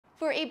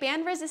For a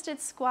band-resisted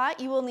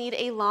squat, you will need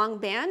a long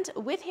band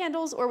with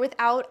handles or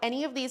without.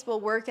 Any of these will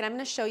work, and I'm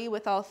gonna show you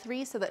with all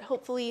three so that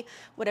hopefully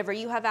whatever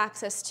you have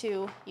access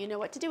to, you know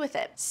what to do with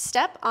it.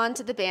 Step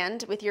onto the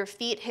band with your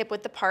feet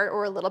hip-width apart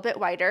or a little bit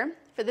wider.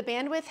 For the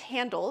band with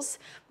handles,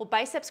 we'll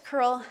biceps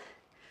curl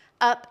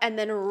up and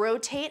then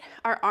rotate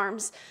our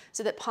arms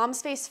so that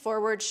palms face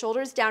forward,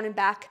 shoulders down and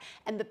back,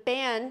 and the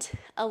band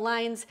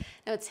aligns,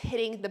 now it's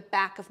hitting the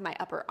back of my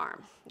upper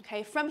arm.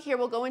 Okay, from here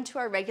we'll go into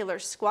our regular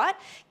squat,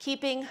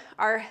 keeping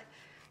our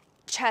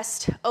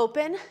chest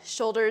open,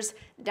 shoulders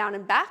down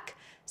and back.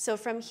 So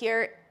from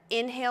here,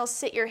 inhale,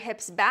 sit your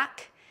hips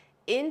back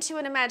into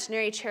an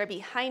imaginary chair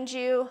behind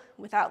you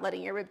without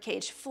letting your rib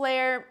cage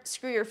flare.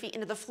 Screw your feet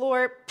into the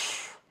floor,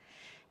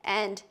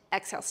 and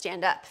exhale,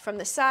 stand up. From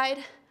the side,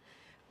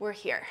 we're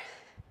here.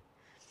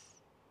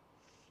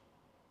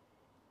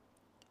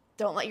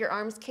 Don't let your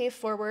arms cave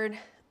forward.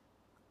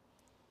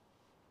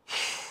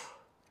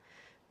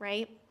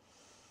 Right?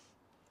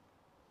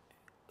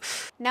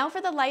 Now for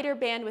the lighter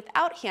band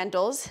without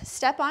handles,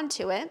 step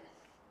onto it.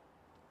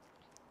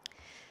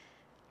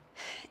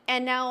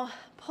 And now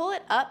pull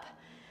it up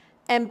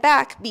and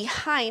back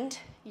behind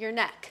your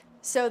neck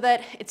so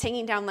that it's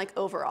hanging down like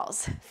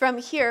overalls. From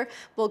here,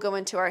 we'll go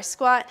into our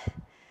squat.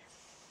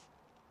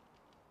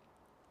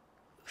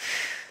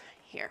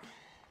 Here.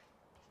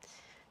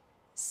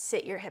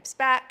 Sit your hips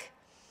back.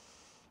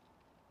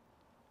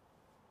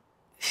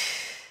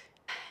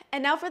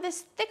 And now for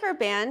this thicker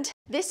band,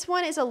 this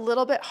one is a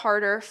little bit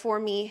harder for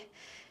me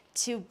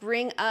to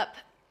bring up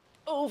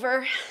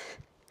over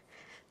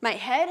my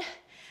head.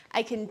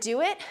 I can do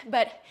it,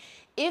 but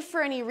if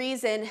for any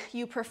reason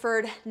you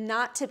preferred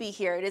not to be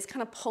here, it is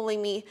kind of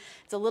pulling me,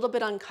 it's a little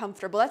bit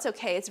uncomfortable, that's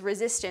okay, it's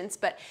resistance,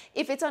 but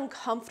if it's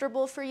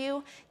uncomfortable for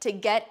you to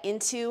get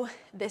into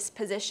this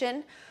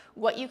position,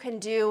 what you can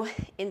do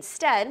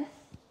instead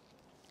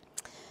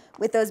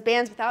with those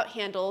bands without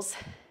handles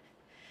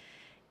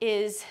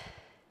is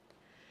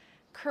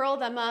curl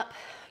them up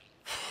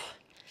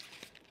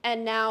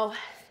and now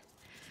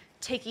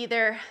take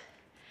either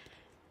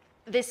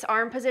this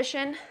arm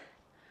position,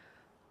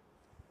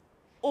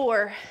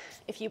 or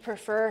if you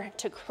prefer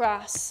to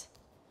cross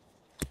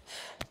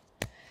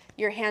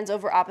your hands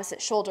over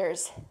opposite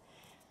shoulders,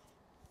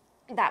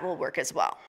 that will work as well.